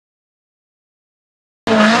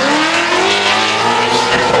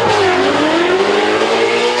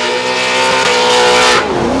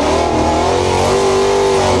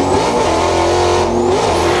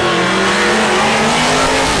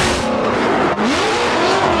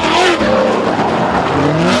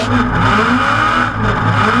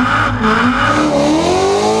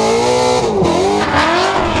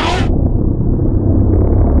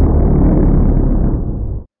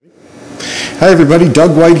Hi everybody,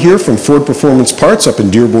 Doug White here from Ford Performance Parts up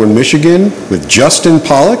in Dearborn, Michigan with Justin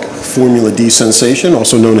Pawlak, Formula D sensation,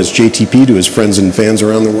 also known as JTP to his friends and fans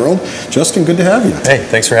around the world. Justin, good to have you. Hey,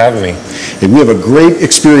 thanks for having me. And we have a great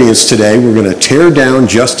experience today. We're going to tear down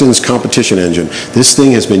Justin's competition engine. This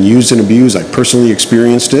thing has been used and abused. I personally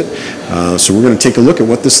experienced it. So we're going to take a look at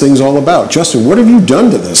what this thing's all about. Justin, what have you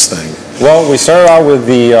done to this thing? Well, we started out with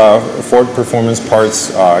the Ford Performance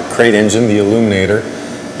Parts crate engine, the Aluminator.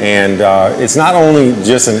 And it's not only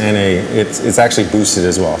just an NA, it's actually boosted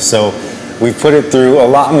as well. So we've put it through a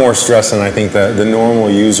lot more stress than I think the normal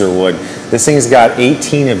user would. This thing's got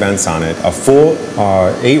 18 events on it, a full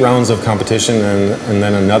 8 rounds of competition and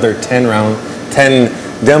then another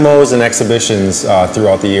 10 demos and exhibitions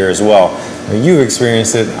throughout the year as well. Now, you've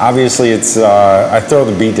experienced it. Obviously, it's I throw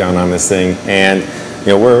the beat down on this thing, and you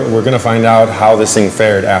know we're going to find out how this thing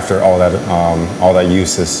fared after all that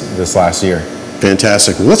use this last year.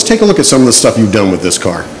 Fantastic. Well, let's take a look at some of the stuff you've done with this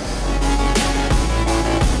car.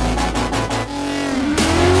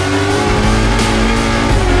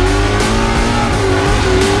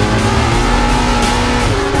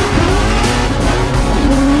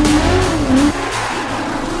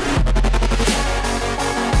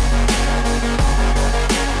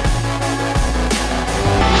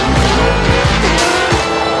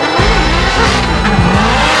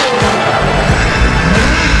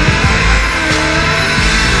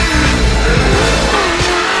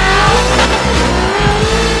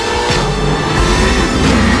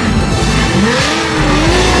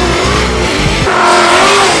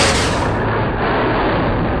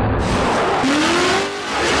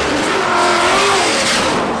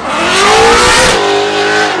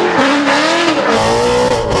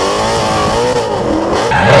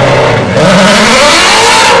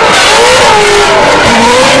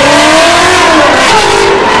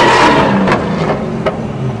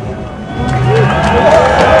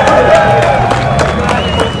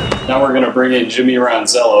 Bring in Jimmy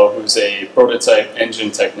Ronzello, who's a prototype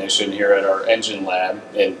engine technician here at our engine lab.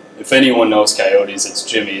 And if anyone knows Coyotes, it's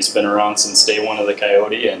Jimmy. He's been around since day one of the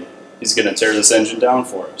Coyote, and he's going to tear this engine down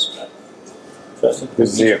for us. Justin, good to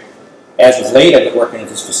see you. As of late, I've been working at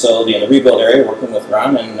this facility in the rebuild area, working with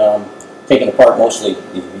Ron and taking apart mostly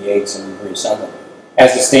the V8s and reassembling.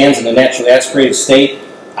 As it stands in the naturally aspirated state,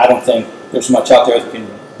 I don't think there's much out there that can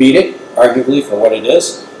beat it, arguably, for what it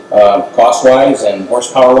is, cost-wise and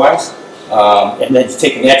horsepower-wise. And then you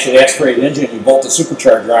take a naturally aspirated engine and you bolt a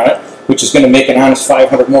supercharger on it, which is going to make an honest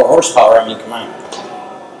 500 more horsepower. I mean, come on.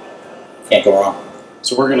 Can't go wrong.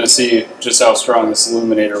 So we're going to see just how strong this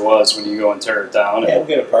Aluminator was when you go and tear it down. Yeah, we'll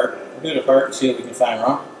get it apart. We'll get it apart and see what we can find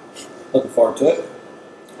wrong. Looking forward to it.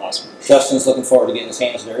 Awesome. Justin's looking forward to getting his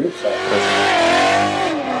hands dirty. So.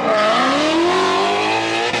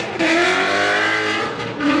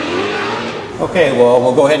 Okay, well,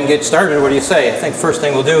 we'll go ahead and get started. What do you say? I think first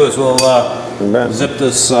thing we'll do is we'll zip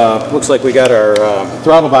this, looks like we got our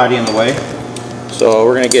throttle body in the way. So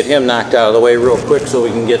we're going to get him knocked out of the way real quick so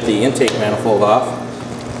we can get the intake manifold off.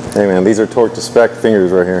 Hey man, these are torque to spec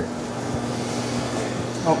fingers right here.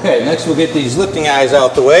 Okay, next we'll get these lifting eyes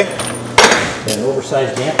out the way. Got an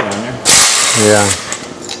oversized damper on there. Yeah.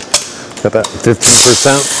 Got that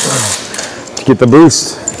 15% to get the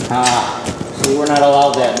boost. See, we're not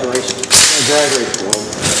allowed that in the race. Drag race board.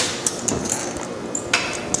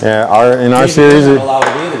 Yeah, in our series. They're not allowed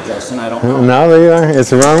it either, Justin. I don't know. No, they are.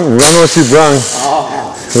 It's run what you brung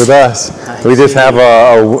with us. We just have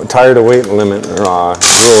a tire to weight limit rule.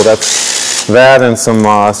 That's that and some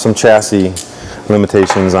chassis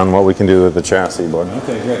limitations on what we can do with the chassis. But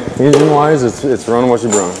okay, great. Engine wise, it's run what you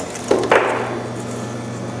brung.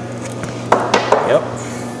 Yep.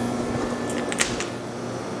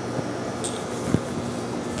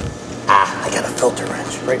 I got a filter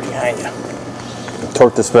wrench right behind you.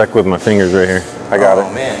 Torque to spec with my fingers right here. I got it.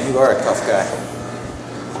 Oh man, you are a tough guy.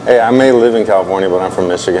 Hey, I may live in California, but I'm from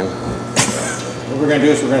Michigan. What we're going to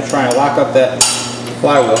do is we're going to try and lock up that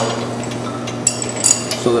flywheel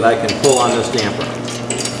so that I can pull on this damper.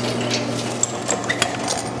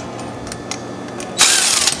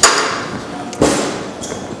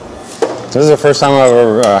 This is the first time I've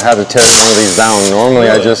ever had to tear one of these down. Normally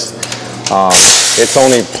I just, it's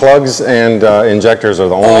only plugs and injectors are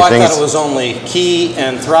the only things. I thought it was only key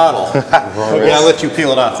and throttle. Okay, I'll let you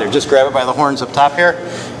peel it off there. Just grab it by the horns up top here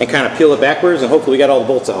and kind of peel it backwards, and hopefully we got all the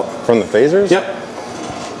bolts out. From the phasers? Yep.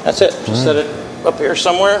 That's it. Just set it up here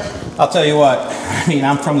somewhere. I'll tell you what, I mean,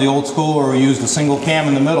 I'm from the old school where we used a single cam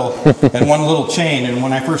in the middle and one little chain, and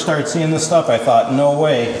when I first started seeing this stuff, I thought, no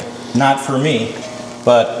way, not for me.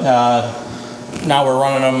 But now we're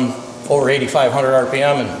running them over 8,500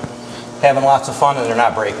 RPM and having lots of fun, and they're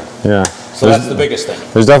not breaking. Yeah. So that's the biggest thing.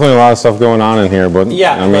 There's definitely a lot of stuff going on in here, but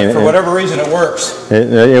yeah, I mean, but for whatever reason, it works.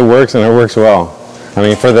 It works, and it works well. I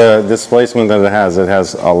mean, for the displacement that it has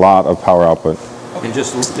a lot of power output. And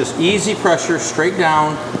just easy pressure, straight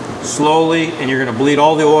down, slowly, and you're going to bleed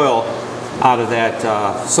all the oil out of that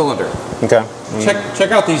cylinder. Okay.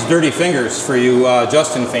 Check out these dirty fingers for you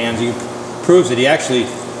Justin fans. He proves that he actually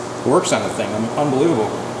works on the thing. Unbelievable.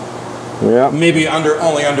 Yeah. Maybe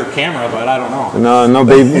only under camera, but I don't know. No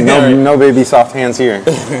baby, no baby soft hands here.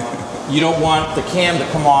 You don't want the cam to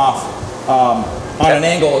come off on an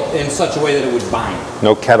angle in such a way that it would bind.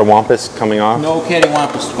 No catawampus coming off. No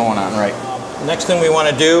cattywampus going on, right? Next thing we want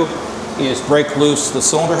to do is break loose the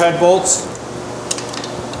cylinder head bolts.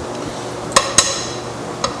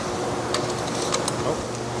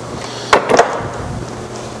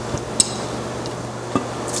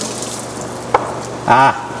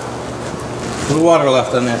 A little water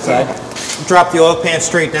left on that side. Drop the oil pan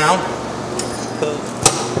straight down.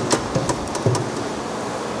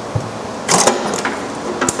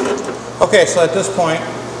 Okay, so at this point,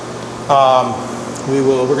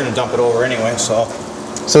 we're going to dump it over anyway. So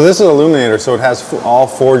this is Aluminator, so it has all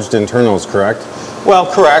forged internals, correct? Well,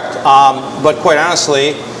 correct. But quite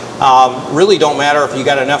honestly, really don't matter if you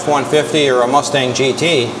got an F-150 or a Mustang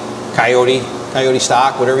GT, Coyote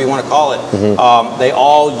stock, whatever you want to call it. They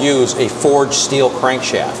all use a forged steel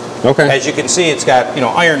crankshaft. Okay. As you can see, it's got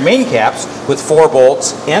iron main caps with 4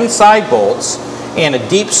 bolts and side bolts and a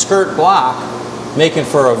deep skirt block, making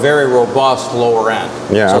for a very robust lower end.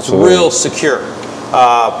 Yeah, so absolutely. It's real secure.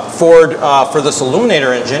 Ford, for this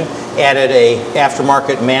Aluminator engine, added a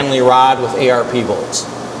aftermarket Manley rod with ARP bolts.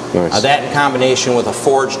 Nice. That in combination with a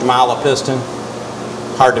forged Mala piston,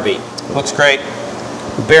 hard to beat. Looks great.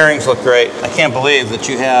 The bearings look great. I can't believe that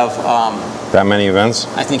you have... that many events?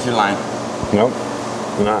 I think you're lying. Nope.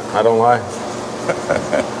 I don't lie.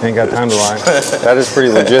 Ain't got time to lie. That is pretty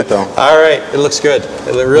legit, though. All right. It looks good.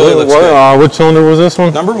 It really looks good. Which cylinder was this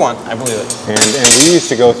one? Number 1, I believe it. And we used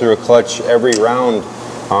to go through a clutch every round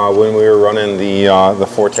when we were running the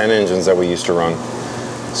 410 engines that we used to run.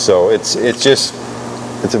 So it's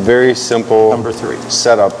a very simple Number 3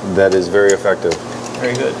 setup that is very effective.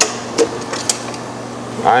 Very good.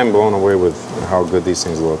 I am blown away with how good these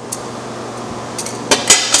things look.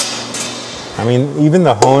 I mean, even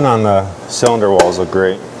the hone on the cylinder walls look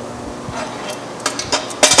great.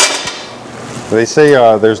 They say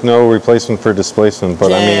there's no replacement for displacement,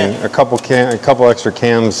 but I mean, a couple extra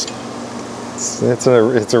cams, it's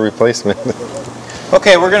a replacement.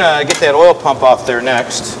 Okay, we're gonna get that oil pump off there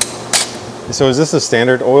next. So is this a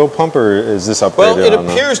standard oil pump, or is this upgraded? Well, it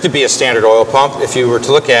appears to be a standard oil pump if you were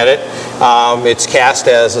to look at it. It's cast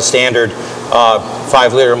as a standard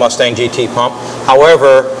 5-liter Mustang GT pump.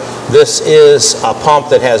 However, this is a pump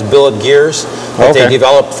that has billet gears that they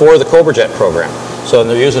developed for the Cobra Jet program. So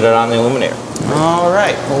they're using it on the Aluminator. All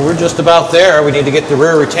right, well, we're just about there. We need to get the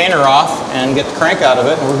rear retainer off and get the crank out of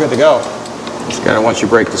it, and we're good to go. Just gotta, once you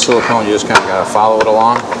break the silicone, you just kind of gotta follow it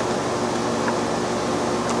along.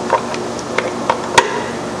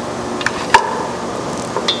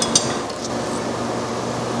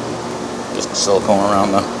 Silicone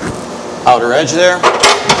around the outer edge there.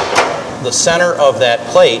 The center of that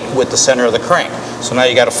plate with the center of the crank. So now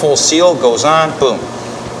you got a full seal, goes on, boom.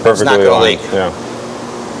 Perfectly it's not going to leak. Yeah.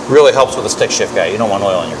 Really helps with a stick shift guy. You don't want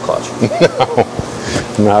oil in your clutch.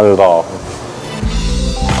 No, not at all.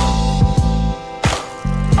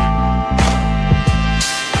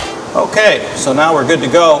 Okay, so now we're good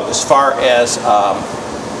to go as far as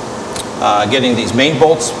getting these main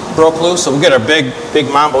bolts broke loose. So we get our big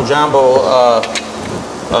mambo jumbo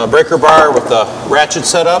breaker bar with the ratchet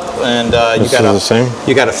set up, and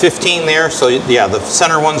you got a 15 there. So yeah, the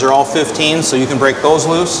center ones are all 15, so you can break those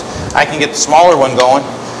loose. I can get the smaller one going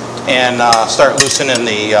and start loosening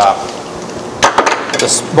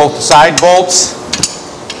both the side bolts.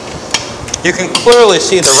 You can clearly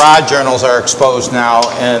see the rod journals are exposed now,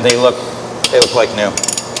 and they look like new.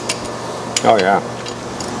 Oh yeah.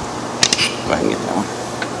 Go ahead and get that one.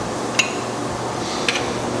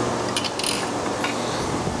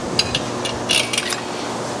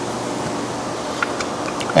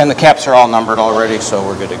 And the caps are all numbered already, so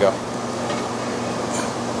we're good to go.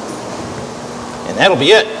 And that'll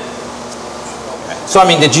be it. So, I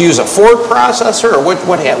mean, did you use a Ford processor, or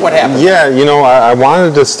what happened? Yeah, you know, I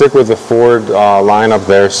wanted to stick with the Ford line up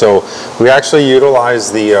there, so we actually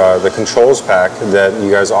utilized the controls pack that you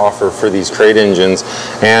guys offer for these crate engines.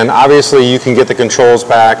 And obviously, you can get the controls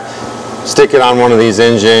pack, stick it on one of these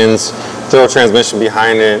engines, throw a transmission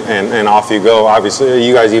behind it, and off you go. Obviously,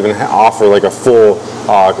 you guys even offer like a full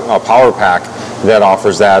power pack that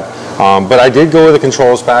offers that. But I did go with a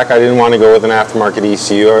controls pack. I didn't want to go with an aftermarket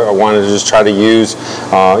ECU. I wanted to just try to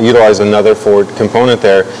utilize another Ford component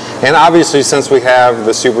there. And obviously, since we have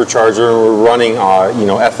the supercharger, we're running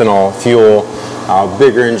ethanol fuel,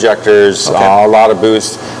 bigger injectors, a lot of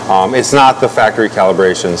boost. It's not the factory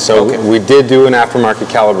calibration. So we did do an aftermarket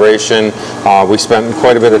calibration. We spent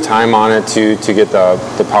quite a bit of time on it to get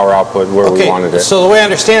the power output where we wanted it. So the way I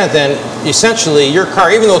understand it then, essentially your car,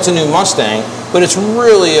 even though it's a new Mustang, but it's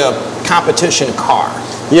really a competition car.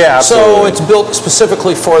 Yeah, absolutely. So it's built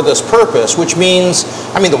specifically for this purpose, which means,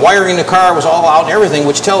 I mean, the wiring in the car was all out and everything,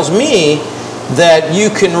 which tells me that you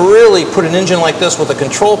can really put an engine like this with a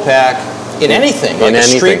control pack in anything, like a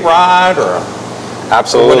street rod or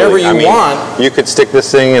absolutely. Whatever you want. You could stick this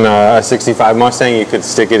thing in a 65 Mustang. You could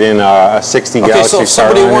stick it in a 60 Galaxy. So if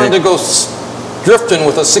somebody wanted to go drifting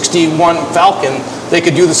with a 61 Falcon, they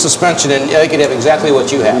could do the suspension and they could have exactly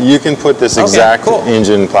what you have. You can put this exact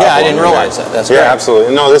engine platform. Yeah, I didn't realize that. That's great. Yeah,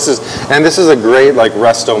 absolutely. No, this is a great like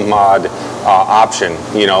resto mod option.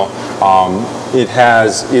 You know,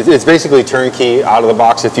 it's basically turnkey out of the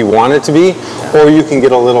box if you want it to be, or you can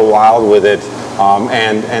get a little wild with it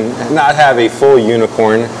and not have a full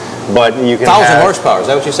unicorn, but you can 1,000 horsepower. Is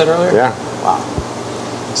that what you said earlier? Yeah. Wow.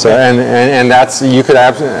 So and that's, you could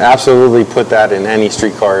absolutely put that in any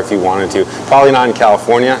street car if you wanted to. Probably not in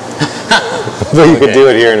California, but you could do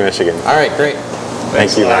it here in Michigan. All right, great.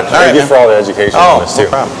 Thank you, man. Thank you for all the education on this too. No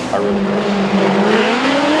problem. I really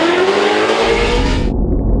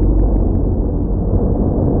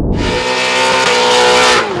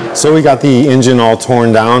So we got the engine all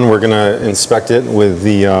torn down. We're going to inspect it with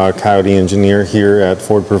the Coyote engineer here at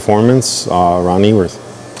Ford Performance, Ron Eworth.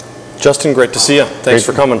 Justin, great to see you. Thanks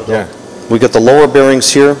for coming. Yeah. We got the lower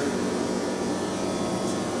bearings here.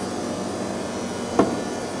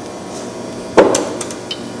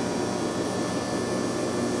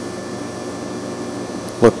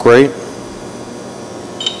 Look great.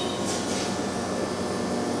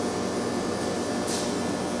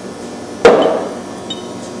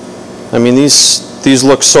 I mean, these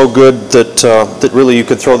look so good that that really you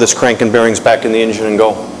could throw this crank and bearings back in the engine and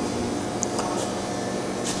go.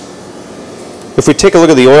 If we take a look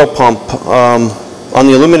at the oil pump, on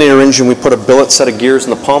the Aluminator engine we put a billet set of gears in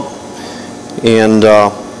the pump, and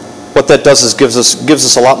what that does is gives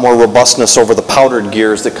us a lot more robustness over the powdered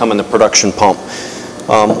gears that come in the production pump.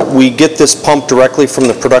 We get this pump directly from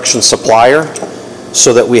the production supplier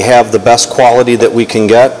so that we have the best quality that we can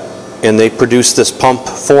get, and they produce this pump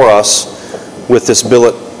for us with this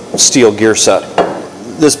billet steel gear set.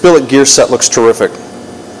 This billet gear set looks terrific.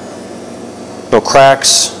 No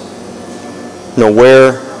cracks, no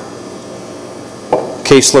wear,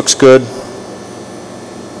 case looks good.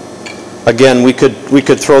 Again, we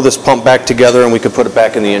could throw this pump back together and we could put it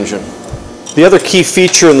back in the engine. The other key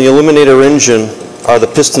feature in the Aluminator engine are the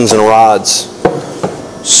pistons and rods.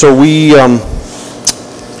 So we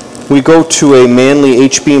go to a Manley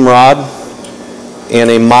H-beam rod and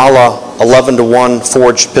a Mala 11-to-1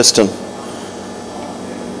 forged piston.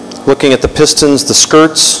 Looking at the pistons, the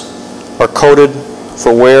skirts are coated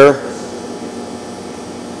for wear,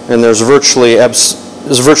 and there's virtually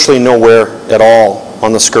no wear at all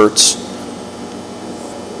on the skirts.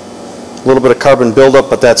 A little bit of carbon buildup,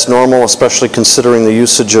 but that's normal, especially considering the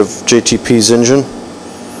usage of JTP's engine.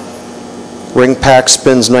 Ring pack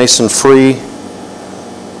spins nice and free.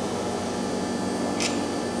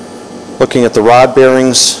 Looking at the rod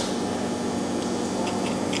bearings,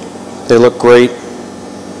 they look great.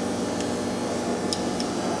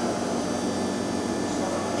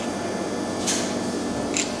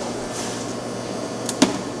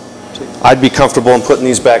 I'd be comfortable in putting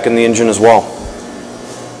these back in the engine as well.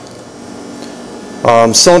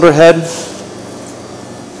 Cylinder head,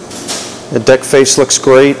 the deck face looks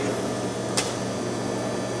great.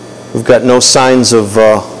 We've got no signs of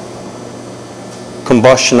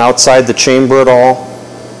combustion outside the chamber at all.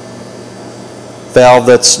 Valve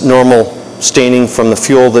that's normal staining from the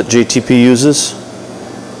fuel that JTP uses.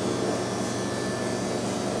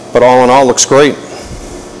 But all in all, looks great.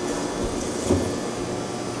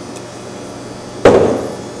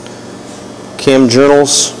 Cam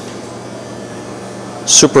journals,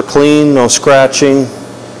 super clean, no scratching,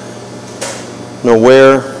 no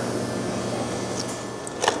wear.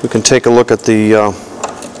 We can take a look at the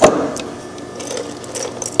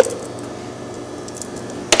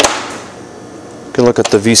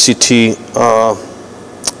VCT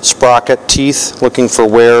sprocket teeth, looking for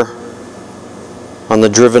wear on the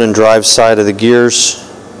driven and drive side of the gears.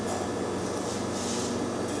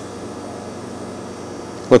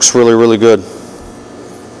 Looks really, really good.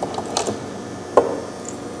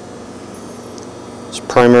 It's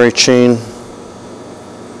primary chain.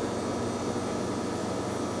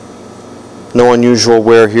 No unusual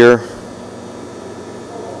wear here.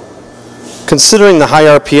 Considering the high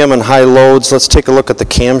RPM and high loads, let's take a look at the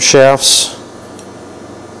camshafts.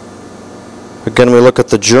 Again, we look at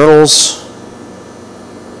the journals.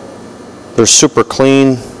 They're super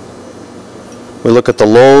clean. We look at the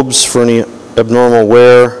lobes for any abnormal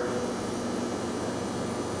wear.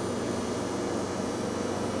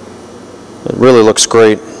 It really looks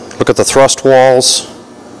great. Look at the thrust walls.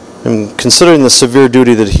 And considering the severe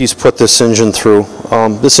duty that he's put this engine through,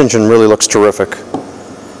 this engine really looks terrific.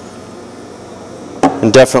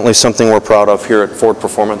 And definitely something we're proud of here at Ford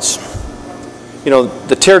Performance. You know,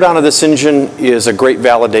 the teardown of this engine is a great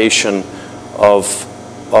validation of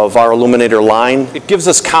our Aluminator line. It gives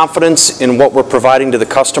us confidence in what we're providing to the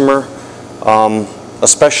customer,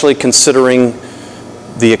 especially considering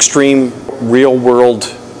the extreme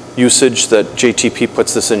real-world usage that JTP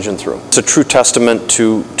puts this engine through. It's a true testament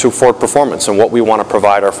to Ford Performance and what we want to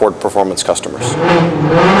provide our Ford Performance customers.